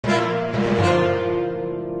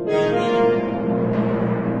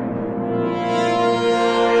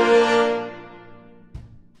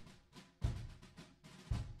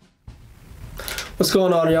What's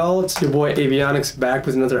going on, y'all? It's your boy Avionics back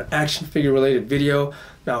with another action figure related video.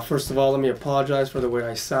 Now, first of all, let me apologize for the way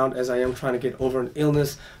I sound as I am trying to get over an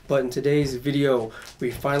illness. But in today's video,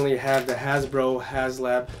 we finally have the Hasbro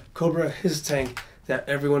HasLab Cobra H.I.S.S tank that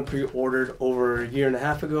everyone pre-ordered over a year and a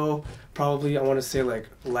half ago. Probably, I want to say like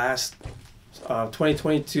last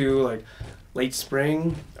 2022, like late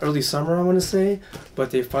spring, early summer, I want to say.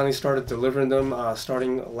 But they finally started delivering them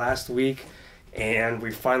starting last week. And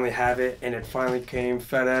we finally have it, and it finally came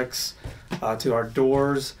FedEx to our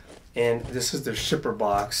doors, and this is the shipper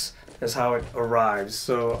box. That's how it arrives.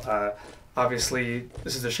 So obviously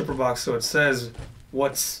this is the shipper box, so it says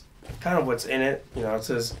what's in it. You know, it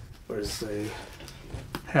says, where's the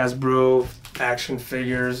Hasbro action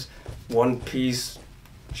figures, one piece,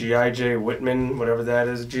 G.I. Whitman, whatever that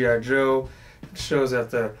is, G.I. Joe. It shows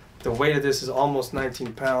that the weight of this is almost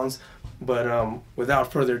 19 pounds. But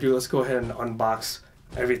without further ado, let's go ahead and unbox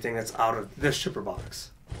everything that's out of this shipper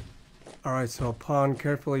box. Alright, so upon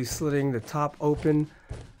carefully slitting the top open,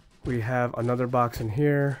 we have another box in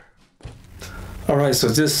here. Alright, so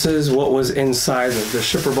this is what was inside of the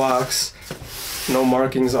shipper box. No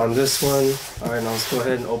markings on this one. Alright, now let's go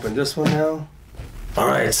ahead and open this one now.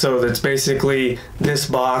 Alright, so that's basically this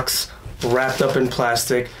box wrapped up in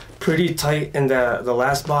plastic. Pretty tight in the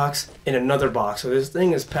last box, in another box, so this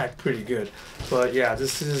thing is packed pretty good. But yeah,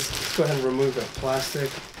 this is, let's go ahead and remove the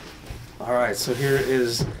plastic. Alright, so here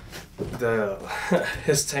is the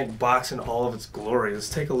H.I.S.S tank box in all of its glory. Let's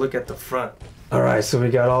take a look at the front. Alright, so we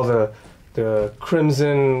got all the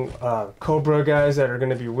Crimson Cobra guys that are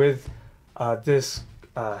going to be with this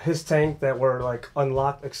H.I.S.S tank that were like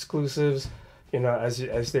unlocked exclusives. You know,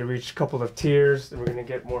 as they reach a couple of tiers, then we're going to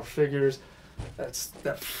get more figures. That's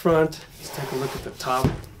that front. Let's take a look at the top.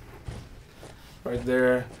 Right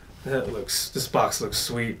there. This box looks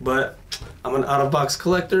sweet, but I'm an out-of-box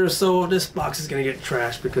collector, so this box is gonna get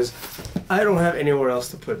trashed because I don't have anywhere else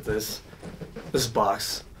to put this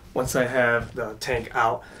box. Once I have the tank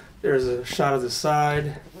out, there's a shot of the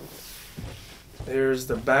side. There's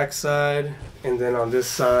the back side, and then on this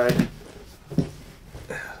side,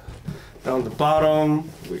 down the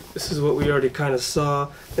bottom, this is what we already kind of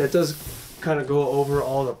saw. And it does kind of go over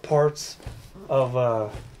all the parts of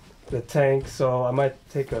the tank, so I might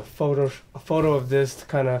take a photo of this to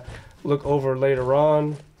kind of look over later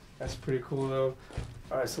on. That's pretty cool though.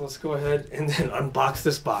 All right, so let's go ahead and then unbox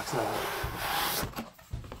this box now.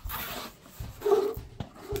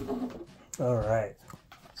 All right,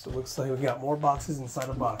 so it looks like we got more boxes inside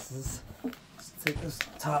of boxes. Let's take this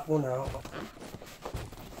top one out.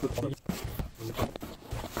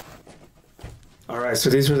 Alright, so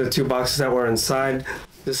these were the two boxes that were inside.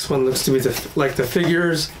 This one looks to be like the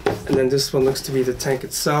figures, and then this one looks to be the tank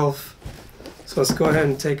itself. So let's go ahead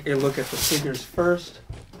and take a look at the figures first.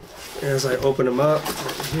 As I open them up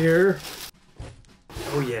right here.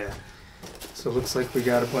 Oh yeah. So it looks like we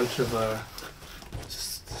got a bunch of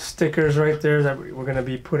stickers right there that we're going to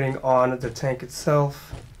be putting on the tank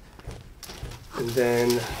itself. And then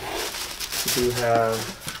we do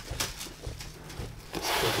have...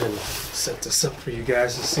 and set this up for you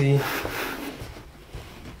guys to see.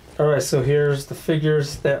 Alright, so here's the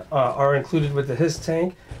figures that are included with the H.I.S.S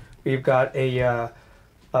tank. We've got a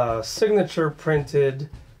signature printed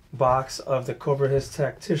box of the Cobra H.I.S.S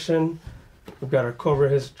Tactician. We've got our Cobra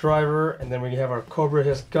H.I.S.S driver, and then we have our Cobra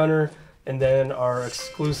H.I.S.S gunner, and then our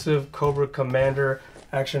exclusive Cobra Commander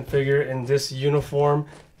action figure in this uniform.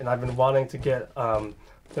 And I've been wanting to get the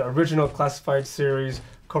original Classified Series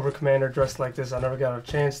Cobra Commander dressed like this. I never got a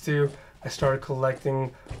chance to. I started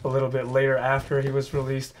collecting a little bit later after he was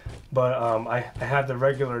released, but I have the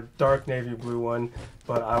regular dark navy blue one,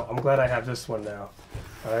 but I'm glad I have this one now.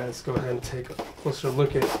 All right, let's go ahead and take a closer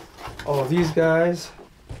look at all of these guys.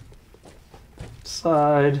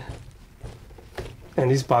 Side.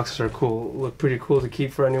 And these boxes are cool. Look pretty cool to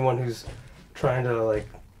keep for anyone who's trying to like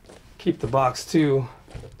keep the box too.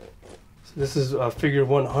 So this is figure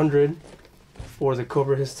 100 for the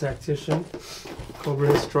Cobra H.I.S.S Tactician. Cobra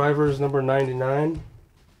H.I.S.S driver is number 99.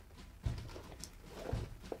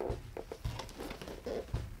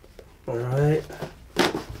 Alright.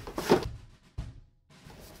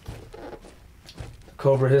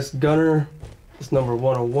 Cobra H.I.S.S gunner is number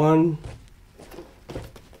 101.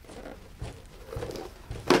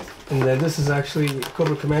 And then this is actually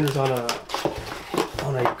Cobra Commander's on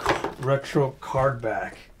a retro card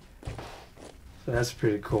back. So that's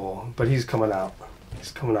pretty cool. But he's coming out.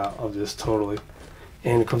 He's coming out of this totally.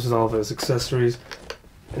 And it comes with all of his accessories.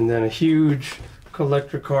 And then a huge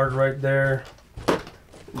collector card right there.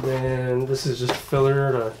 Then this is just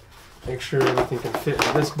filler to make sure everything can fit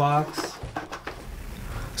in this box.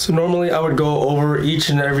 So normally I would go over each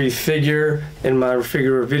and every figure in my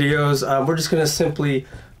figure videos. We're just going to simply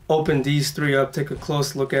open these three up, take a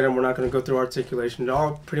close look at them. We're not going to go through articulation. They're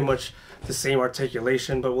all pretty much the same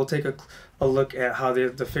articulation, but we'll take a look at how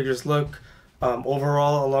the figures look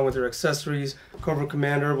overall, along with their accessories. Cobra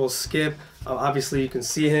Commander will skip. Obviously you can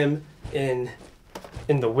see him in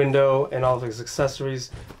the window and all of his accessories,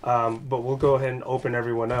 but we'll go ahead and open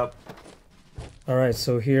everyone up. Alright,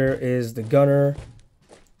 so here is the gunner.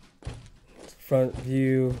 Front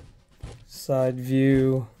view, side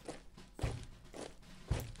view,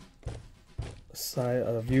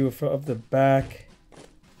 view of the back,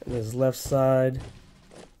 and his left side.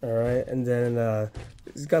 Alright, and then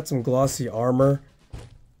he's got some glossy armor.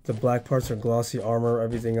 The black parts are glossy armor,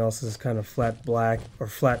 everything else is kind of flat black or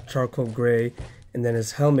flat charcoal gray, and then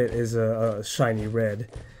his helmet is a shiny red.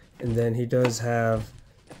 And then he does have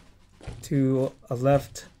a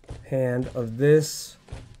left hand of this.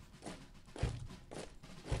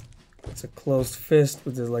 It's a closed fist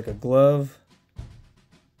with like a glove.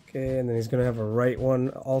 Okay, and then he's gonna have a right one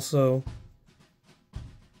also.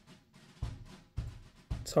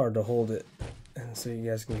 It's hard to hold it, and so you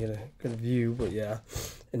guys can get a good view, but yeah.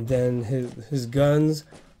 And then his guns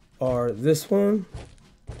are this one.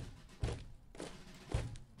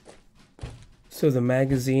 So the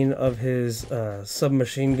magazine of his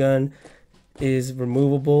submachine gun is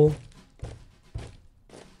removable.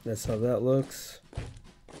 That's how that looks.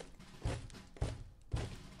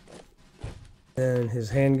 And his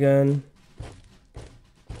handgun.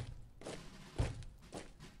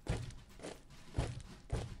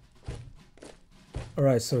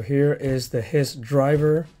 Alright, so here is the H.I.S.S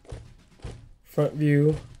driver. Front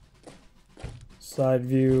view, side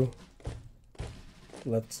view,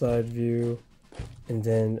 left side view, and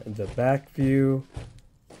then the back view.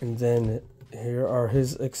 And then here are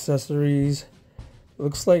his accessories.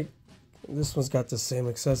 Looks like this one's got the same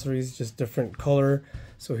accessories, just different color.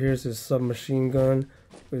 So here's his submachine gun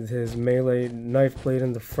with his melee knife blade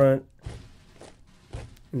in the front.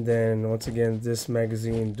 And then once again, this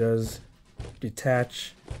magazine does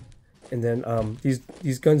detach. And then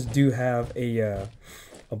these guns do have a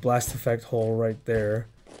blast effect hole right there.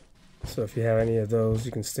 So if you have any of those,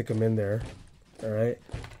 you can stick them in there. All right.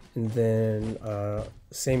 And then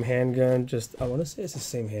same handgun, I want to say it's the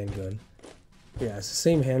same handgun. Yeah, it's the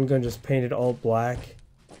same handgun, just painted all black.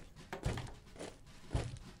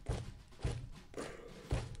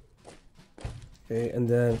 Okay, and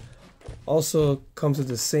then also comes with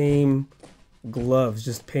the same gloves,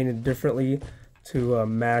 just painted differently to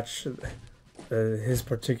match his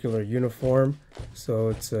particular uniform. So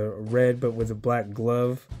it's a red but with a black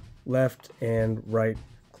glove, left and right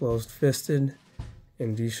closed fisted,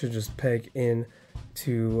 and these should just peg in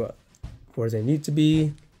to where they need to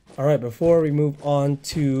be. All right, before we move on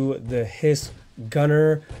to the H.I.S.S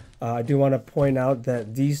gunner, I do want to point out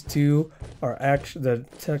that these two are actually, the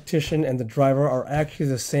tactician and the driver are actually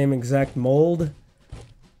the same exact mold.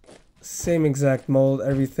 Same exact mold,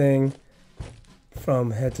 everything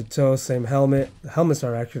from head to toe, same helmet. The helmets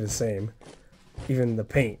are actually the same, even the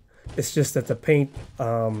paint. It's just that the paint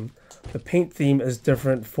theme is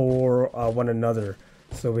different for one another.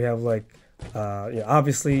 So we have like, yeah,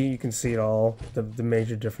 obviously you can see it all, the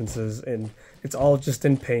major differences, and it's all just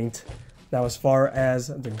in paint. Now as far as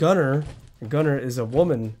the gunner is a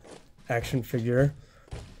woman action figure.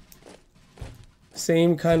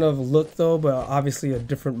 Same kind of look though, but obviously a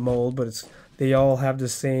different mold, but they all have the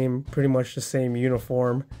same, pretty much the same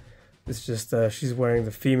uniform. It's just she's wearing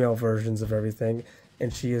the female versions of everything,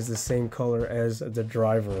 and she is the same color as the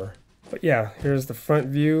driver. But yeah, here's the front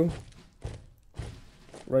view,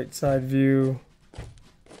 right side view,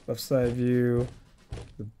 left side view,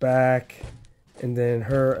 the back, and then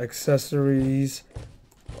her accessories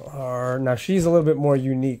are, now she's a little bit more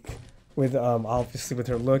unique with obviously with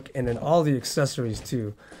her look, and then all the accessories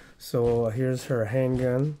too. So here's her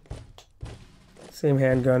handgun, same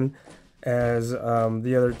handgun as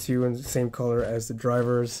the other two, and the same color as the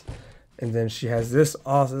drivers. And then she has this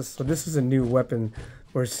awesome, so this is a new weapon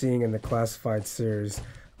we're seeing in the Classified series.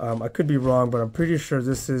 I could be wrong, but I'm pretty sure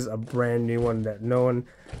this is a brand new one that no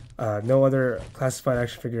other Classified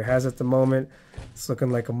action figure has at the moment. It's looking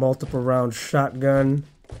like a multiple round shotgun,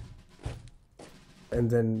 and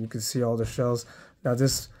then you can see all the shells. Now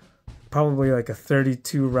this probably like a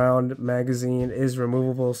 32 round magazine is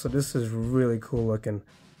removable, so this is really cool looking,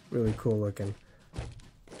 really cool looking.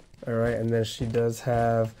 All right, and then she does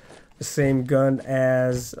have the same gun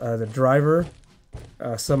as the driver.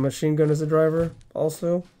 Submachine gun as the driver,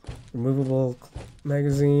 also removable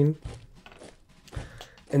magazine.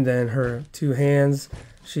 And then her two hands,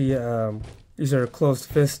 she yeah, These are closed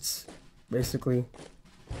fists, basically.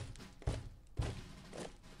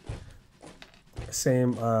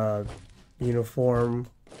 Same uniform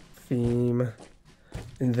theme.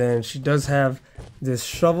 And then she does have this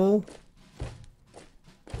shovel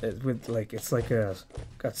with like, it's like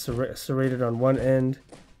got serrated on one end.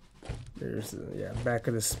 There's back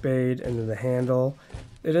of the spade, and then the handle.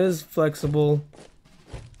 It is flexible,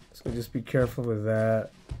 so just be careful with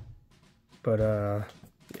that. But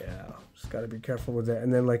yeah, just gotta be careful with that.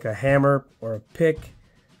 And then like a hammer or a pick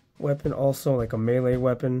weapon, also like a melee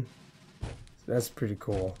weapon. So that's pretty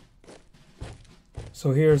cool.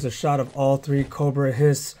 So here's a shot of all three Cobra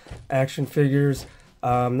H.I.S.S action figures.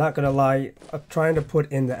 I'm not gonna lie, I'm trying to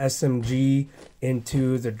put in the SMG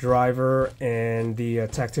into the driver and the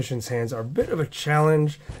tactician's hands are a bit of a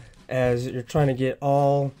challenge, as you're trying to get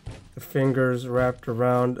all the fingers wrapped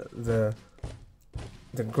around the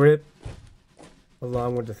grip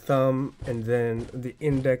along with the thumb and then the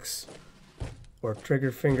index or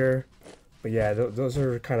trigger finger. But yeah, those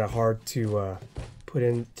are kind of hard to put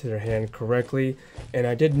into their hand correctly. And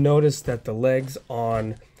I did notice that the legs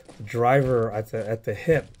on the driver at the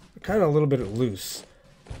hip are kind of a little bit loose.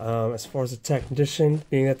 As far as the technician,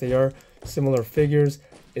 being that they are similar figures,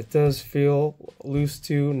 it does feel loose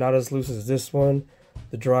too. Not as loose as this one,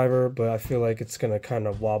 the driver, but I feel like it's gonna kind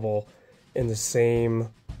of wobble in the same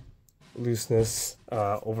looseness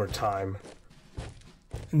over time.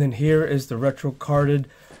 And then here is the retro carded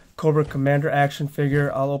Cobra Commander action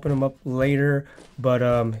figure. I'll open him up later, but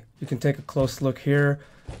you can take a close look here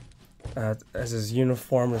as his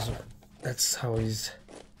uniform is. That's how he's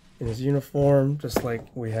in his uniform, just like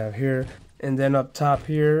we have here. And then up top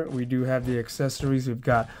here, we do have the accessories. We've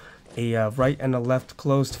got a right and a left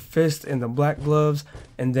closed fist in the black gloves,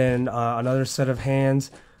 and then another set of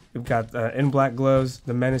hands. We've got in black gloves,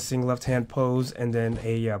 the menacing left hand pose, and then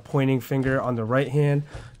a pointing finger on the right hand.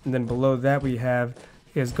 And then below that we have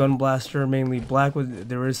his gun blaster, mainly black, with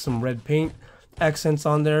there is some red paint accents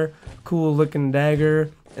on there. Cool looking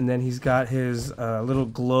dagger. And then he's got his little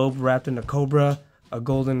globe wrapped in a cobra, a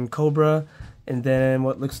golden cobra, and then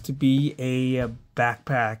what looks to be a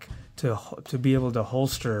backpack to be able to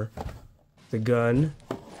holster the gun,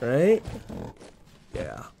 right?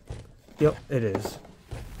 Yeah. Yep, it is.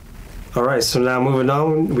 All right, so now moving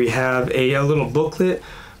on, we have a little booklet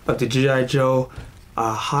of the G.I. Joe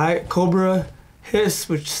Cobra H.I.S.S,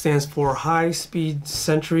 which stands for High Speed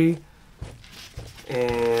Sentry.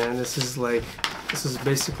 And this is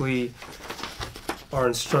basically our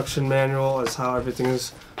instruction manual as how everything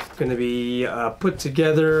is going to be put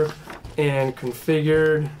together and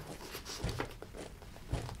configured.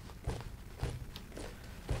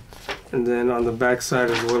 And then on the back side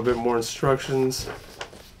is a little bit more instructions.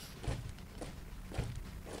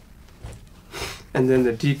 And then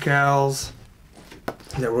the decals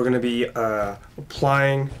that we're going to be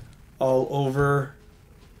applying all over.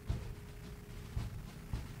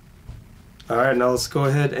 Alright, now let's go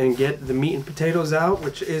ahead and get the meat and potatoes out,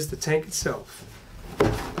 which is the tank itself.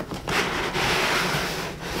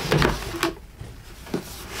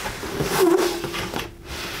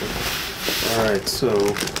 Alright, so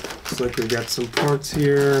looks like we've got some parts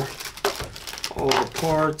here. All the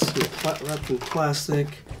parts wrapped in plastic.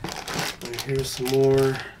 And here's some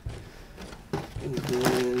more. And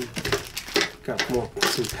then got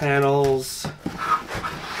some panels.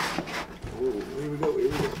 Ooh, here we go, here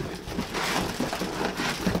we go.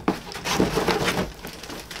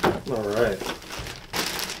 Alright.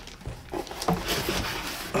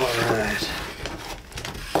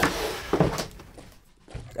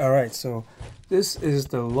 Alright, so this is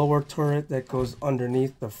the lower turret that goes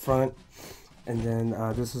underneath the front. And then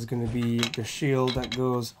this is going to be the shield that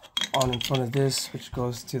goes on in front of this, which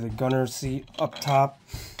goes to the gunner seat up top.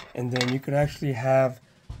 And then you could actually have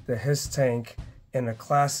the H.I.S. tank in a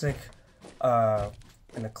classic kind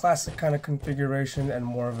of configuration and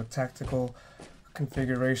more of a tactical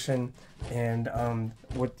configuration. And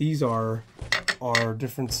what these are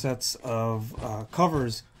different sets of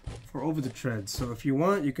covers for over the treads. So if you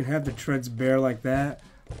want, you can have the treads bare like that,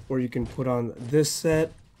 or you can put on this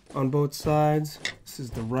set on both sides. This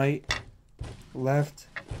is the right, left,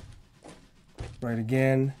 right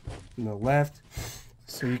again, and the left.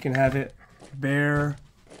 So you can have it bare,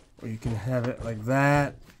 or you can have it like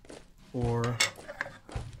that, or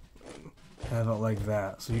have it like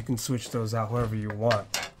that. So you can switch those out however you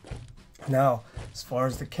want. Now, as far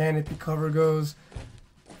as the canopy cover goes,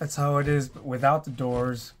 that's how it is without the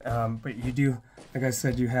doors. But you do, like I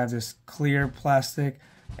said, you have this clear plastic,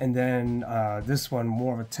 and then this one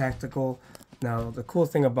more of a tactical. Now, the cool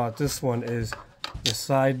thing about this one is the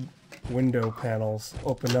side window panels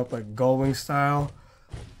open up like gullwing style.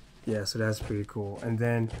 Yeah, so that's pretty cool. And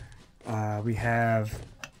then we have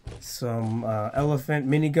some elephant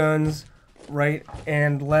miniguns right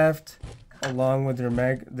and left, along with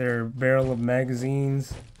their barrel of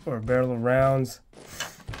magazines or barrel of rounds.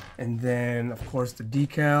 And then of course the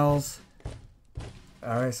decals.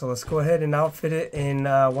 Alright, so let's go ahead and outfit it in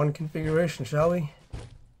one configuration, shall we?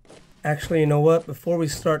 Actually, you know what? Before we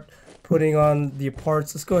start putting on the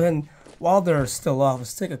parts, let's go ahead and, while they're still off,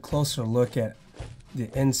 let's take a closer look at the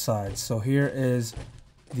inside. So here is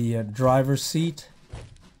the driver's seat,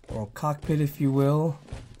 or cockpit if you will.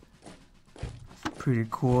 Pretty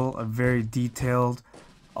cool, a very detailed,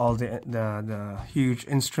 all the huge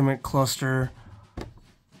instrument cluster.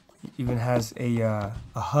 Even has a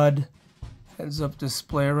HUD heads-up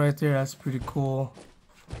display right there. That's pretty cool.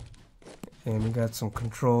 And we got some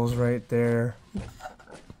controls right there.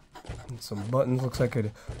 And some buttons. Looks like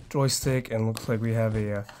a joystick, and looks like we have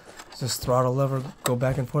a does this throttle lever go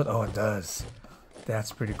back and forth? Oh, it does.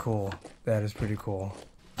 That's pretty cool. That is pretty cool.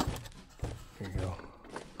 Here you go.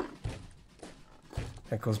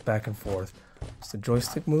 That goes back and forth. Does the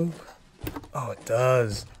joystick move? Oh, it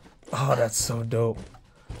does. Oh, that's so dope.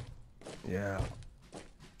 Yeah.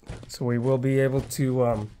 So we will be able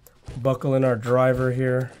to buckle in our driver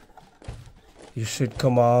here. You should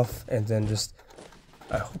come off, and then just,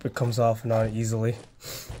 I hope it comes off and on easily.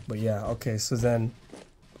 But yeah, okay, so then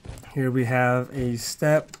here we have a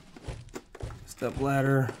step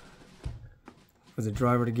ladder for the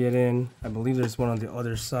driver to get in. I believe there's one on the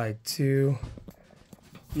other side too.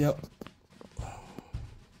 Yep.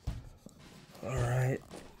 Alright.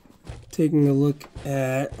 Taking a look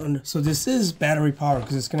at, so this is battery power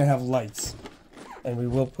because it's going to have lights. And we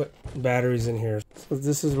will put batteries in here. So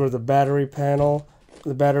this is where the battery panel,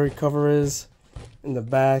 the battery cover is, in the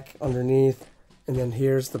back underneath. And then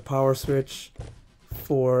here's the power switch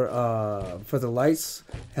for the lights.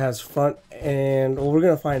 It has front and, well, we're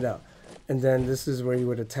gonna find out. And then this is where you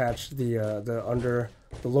would attach the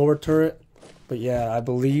lower turret. But yeah, I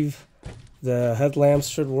believe the headlamps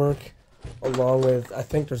should work, along with, I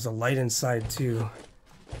think there's a light inside too.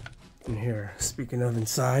 In here. Speaking of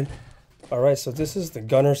inside. Alright, so this is the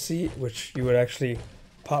gunner seat, which you would actually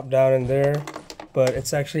pop down in there, but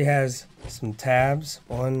it actually has some tabs,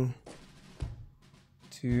 1,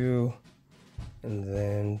 2, and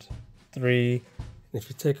then 3. And if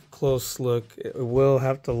you take a close look, it will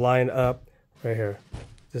have to line up right here.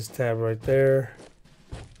 This tab right there,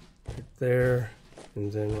 and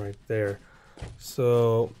then right there.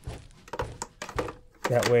 So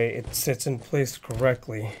that way it sits in place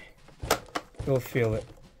correctly. You'll feel it.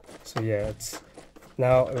 So yeah, it's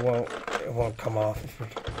now it won't come off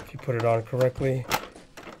if you put it on correctly.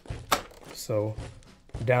 So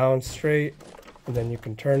down straight, and then you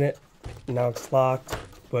can turn it. Now it's locked,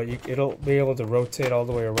 but it'll be able to rotate all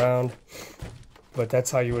the way around. But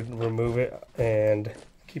that's how you would remove it and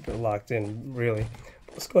keep it locked in, really.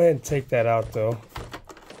 Let's go ahead and take that out though,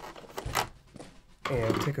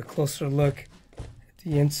 and take a closer look at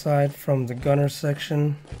the inside from the gunner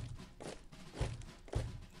section.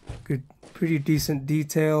 Pretty decent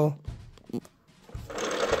detail.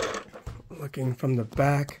 Looking from the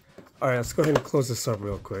back. Alright, let's go ahead and close this up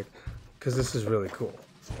real quick, because this is really cool.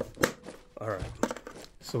 Alright,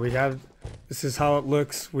 so we have, this is how it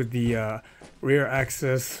looks with the rear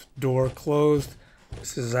access door closed.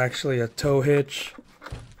 This is actually a tow hitch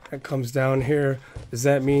that comes down here. Does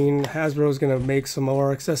that mean Hasbro is going to make some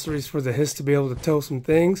more accessories for the H.I.S.S to be able to tow some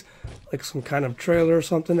things, like some kind of trailer or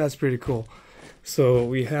something? That's pretty cool. So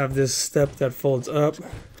we have this step that folds up,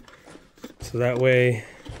 so that way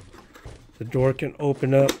the door can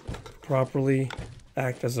open up properly,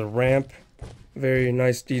 act as a ramp. Very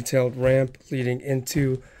nice detailed ramp leading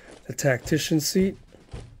into the tactician seat.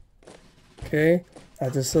 Okay, now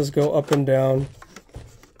this does go up and down.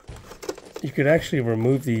 You could actually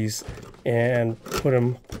remove these and put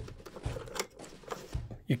them,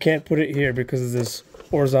 you can't put it here because of this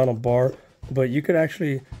horizontal bar, but you could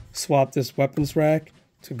actually swap this weapons rack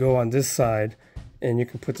to go on this side, and you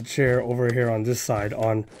can put the chair over here on this side,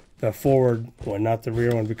 on the forward one, not the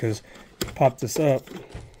rear one, because you pop this up.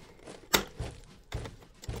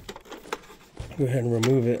 Go ahead and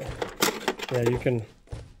remove it. Yeah, you can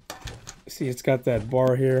see it's got that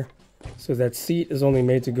bar here, so that seat is only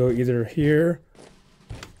made to go either here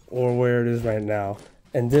or where it is right now.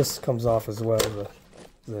 And this comes off as well,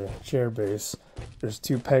 the chair base. There's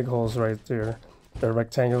 2 peg holes right there. They're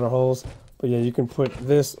rectangular holes, but yeah, you can put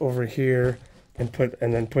this over here and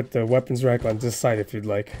then put the weapons rack on this side if you'd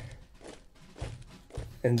like.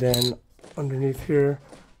 And then underneath here,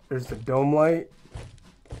 there's the dome light.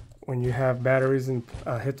 when you have batteries and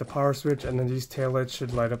hit the power switch, and then these taillights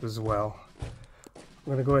should light up as well.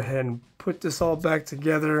 I'm gonna go ahead and put this all back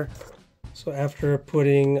together. So after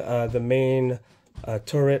putting the main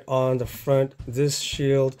turret on the front, this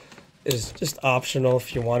shield is just optional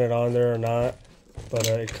if you want it on there or not, but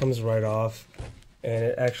it comes right off, and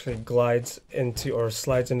it actually glides into or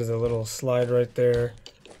slides into the little slide right there.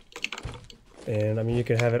 And I mean, you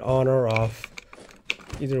can have it on or off,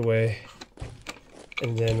 either way.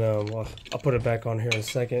 And then I'll put it back on here in a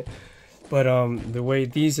second. But the way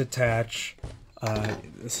these attach,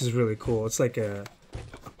 this is really cool. It's like a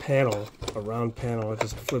panel, a round panel. It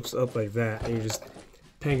just flips up like that, and you just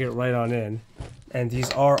peg it right on in. And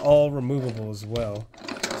these are all removable as well.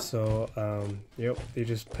 So yep, they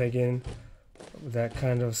just peg in with that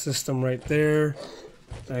kind of system right there,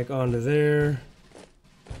 back onto there.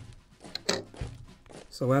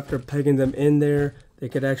 So after pegging them in there, they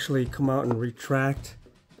could actually come out and retract,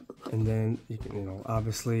 and then you can, you know,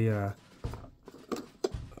 obviously you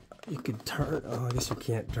could turn. Oh, I guess you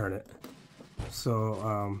can't turn it.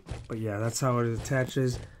 So but yeah, that's how it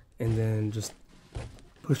attaches, and then just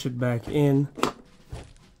push it back in.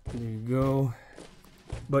 There you go.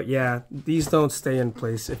 But yeah, these don't stay in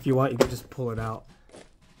place. If you want, you can just pull it out,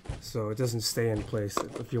 so it doesn't stay in place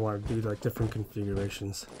if you want to do like different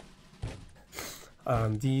configurations.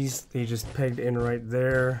 These, they just pegged in right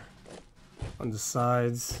there on the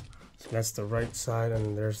sides. So that's the right side,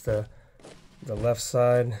 and there's the left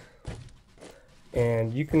side.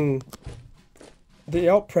 And you can, they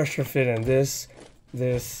all pressure fit in. This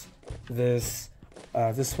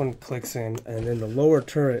one clicks in, and then the lower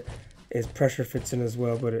turret is pressure fits in as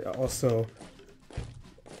well, but it also,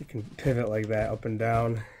 you can pivot like that up and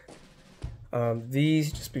down.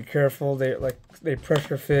 These, just be careful, they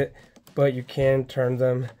pressure fit, but you can turn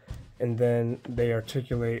them, and then they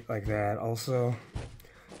articulate like that also.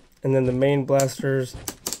 And then the main blasters,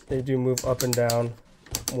 they do move up and down,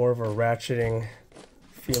 more of a ratcheting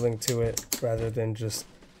feeling to it rather than just,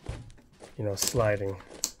 you know, sliding.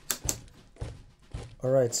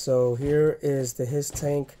 Alright, so here is the HISS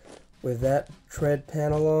tank with that tread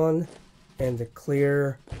panel on and the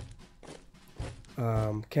clear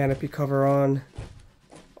canopy cover on.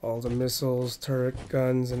 All the missiles, turret,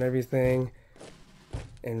 guns, and everything,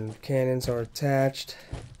 and cannons are attached.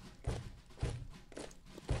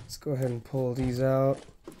 Let's go ahead and pull these out.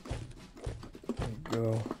 There you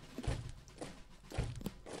go.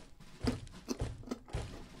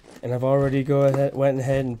 And I've already went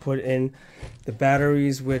ahead and put in the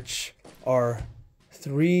batteries, which are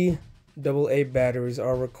 3 AA batteries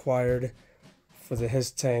are required for the HISS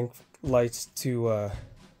tank lights to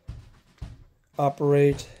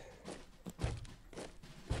operate.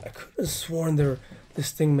 I could have sworn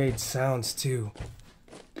this thing made sounds too,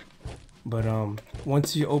 but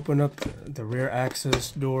once you open up the rear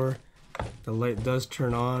access door, the light does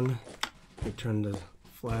turn on. You turn the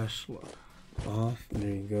flash off, and there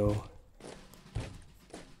you go.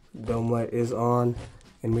 Dome light is on,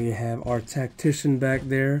 and we have our tactician back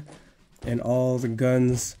there, and all the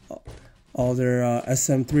guns, all their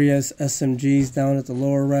SM3S SMGs down at the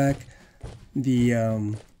lower rack. The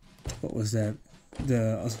what was that?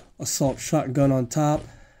 The assault shotgun on top,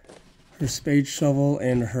 her spade shovel,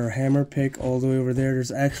 and her hammer pick all the way over there.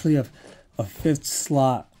 There's actually a 5th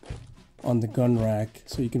slot on the gun rack,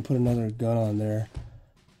 so you can put another gun on there.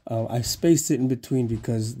 I spaced it in between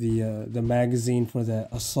because the magazine for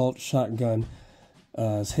the assault shotgun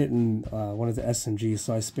is hitting one of the SMGs,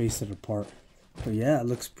 so I spaced it apart. But yeah, it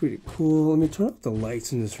looks pretty cool. Let me turn up the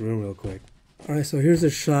lights in this room real quick. Alright, so here's a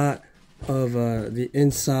shot of the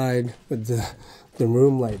inside with the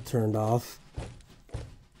room light turned off.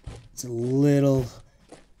 It's a little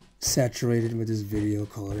saturated with this video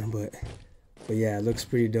color, but yeah, it looks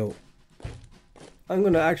pretty dope. I'm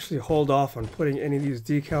gonna actually hold off on putting any of these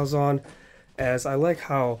decals on, as I like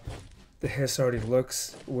how the HISS already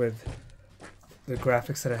looks with the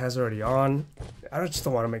graphics that it has already on. I just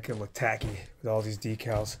don't want to make it look tacky with all these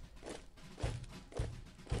decals.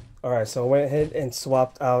 Alright, so I went ahead and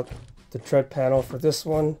swapped out the tread panel for this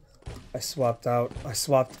one. I swapped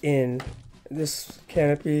in this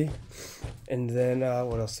canopy, and then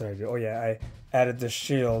what else did I do? Oh yeah, I added the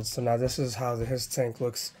shield. So now this is how the HISS tank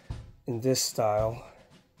looks in this style.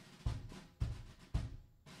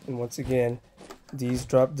 And once again, these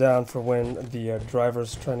drop down for when the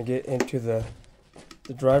driver's trying to get into the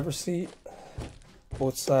driver's seat.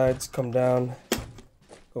 Both sides come down,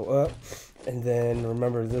 go up, and then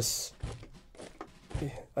remember this,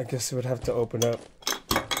 I guess it would have to open up.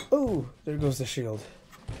 Oh, there goes the shield.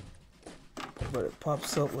 But it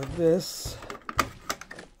pops up like this.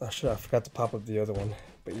 Oh shit, I forgot to pop up the other one.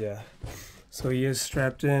 But But yeah, so he is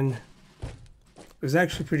strapped in. It was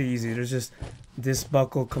actually pretty easy. There's just this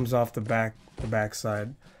buckle comes off the back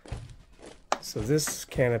side. So this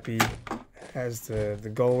canopy has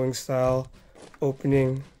the gull-wing style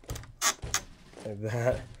opening like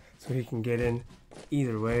that, so he can get in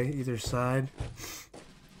either way, either side.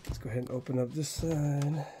 Let's go ahead and open up this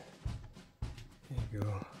side. There you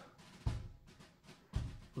go.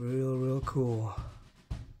 Real cool.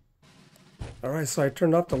 Alright, so I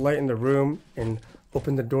turned off the light in the room and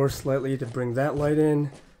opened the door slightly to bring that light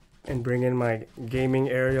in and bring in my gaming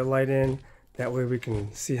area light in. That way we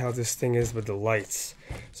can see how this thing is with the lights.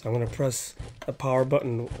 So I'm going to press the power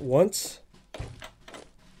button once.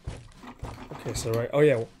 Okay, so right. Oh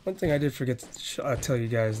yeah, one thing I did forget to tell you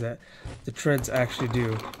guys, that the treads actually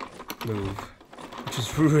do move, which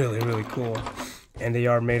is really cool. And they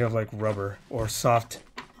are made of like rubber or soft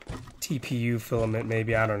TPU filament,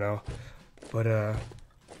 maybe, I don't know. But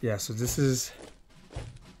yeah, so this is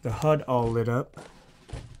the HUD all lit up.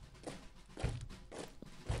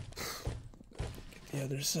 Get the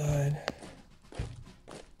other side.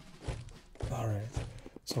 Alright,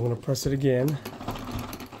 so I'm going to press it again.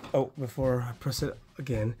 Oh, before I press it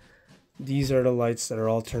again, these are the lights that are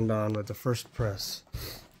all turned on with the first press.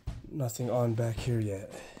 Nothing on back here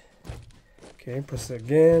yet. Okay, press it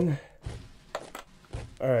again.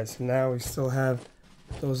 Alright, so now we still have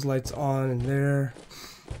those lights on in there.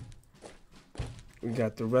 We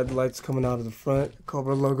got the red lights coming out of the front,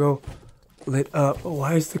 Cobra logo lit up. Oh,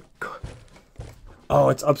 why is the... Oh,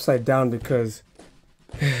 it's upside down because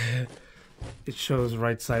it shows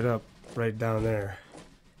right side up, right down there.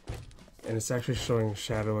 And it's actually showing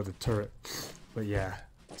shadow of the turret. But yeah,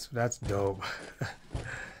 so that's dope.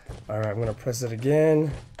 Alright, I'm gonna press it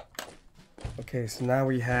again. Okay, so now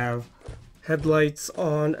we have headlights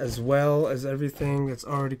on as well as everything that's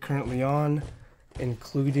already currently on,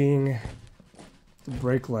 including the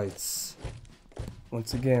brake lights.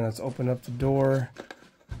 Once again, let's open up the door,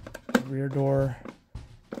 the rear door,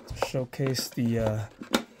 to showcase the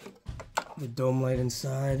dome light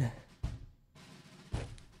inside.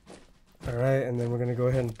 Alright, and then we're going to go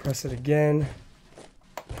ahead and press it again.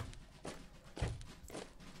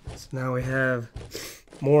 So now we have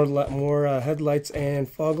more headlights and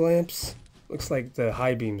fog lamps. Looks like the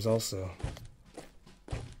high beams also.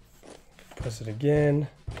 Press it again.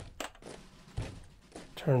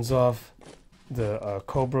 Turns off the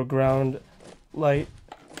Cobra ground light.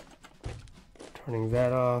 Turning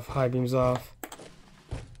that off, high beams off.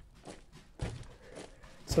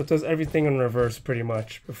 So it does everything in reverse pretty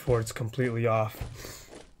much before it's completely off.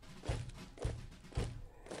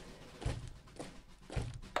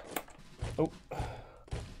 Oh.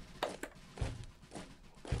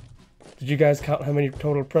 Did you guys count how many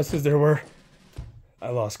total presses there were? I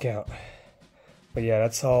lost count. But yeah,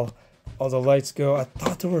 that's how all the lights go. I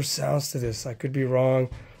thought there were sounds to this. I could be wrong.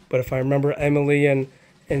 But if I remember Emily and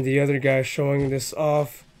the other guy showing this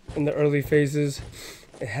off in the early phases,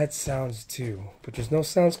 it had sounds too, but there's no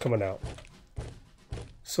sounds coming out.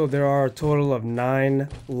 So there are a total of 9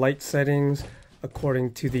 light settings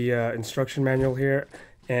according to the instruction manual here,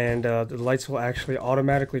 and the lights will actually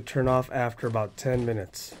automatically turn off after about 10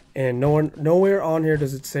 minutes. And nowhere on here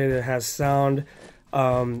does it say that it has sound.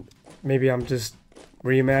 Maybe I'm just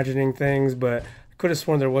reimagining things, but I could have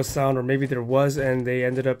sworn there was sound, or maybe there was and they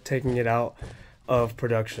ended up taking it out of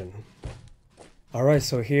production. Alright,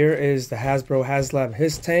 so here is the Hasbro HasLab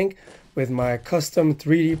H.I.S.S tank with my custom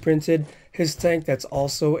 3D printed H.I.S.S tank that's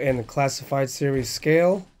also in the Classified Series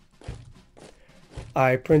scale.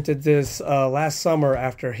 I printed this last summer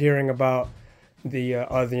after hearing about the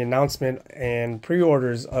announcement and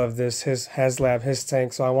pre-orders of this HasLab H.I.S.S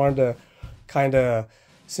tank, so I wanted to kind of,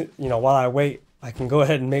 you know, while I wait, I can go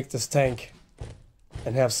ahead and make this tank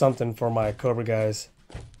and have something for my Cobra guys.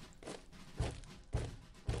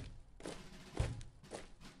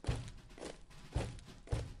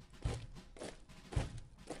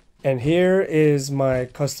 And here is my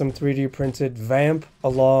custom 3D printed Vamp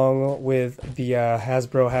along with the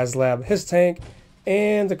Hasbro HasLab H.I.S.S tank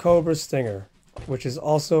and the Cobra Stinger, which is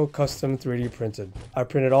also custom 3D printed. I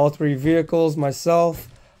printed all 3 vehicles myself,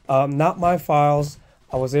 not my files.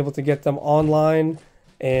 I was able to get them online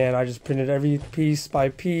and I just printed every piece by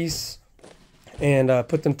piece and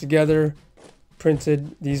put them together,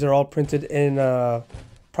 printed. These are all printed in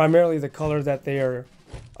primarily the color that they are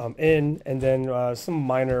in, and then some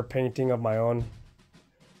minor painting of my own.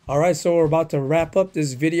 Alright, so we're about to wrap up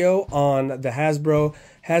this video on the Hasbro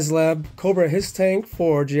HasLab Cobra H.I.S.S tank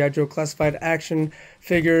for G.I. Joe Classified action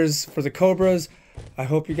figures for the Cobras. I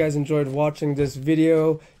hope you guys enjoyed watching this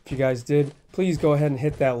video. If you guys did, please go ahead and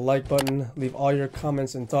hit that like button, leave all your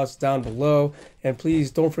comments and thoughts down below, and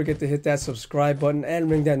please don't forget to hit that subscribe button and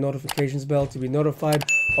ring that notifications bell to be notified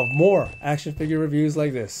of more action figure reviews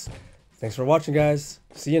like this. Thanks for watching, guys.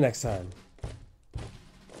 See you next time.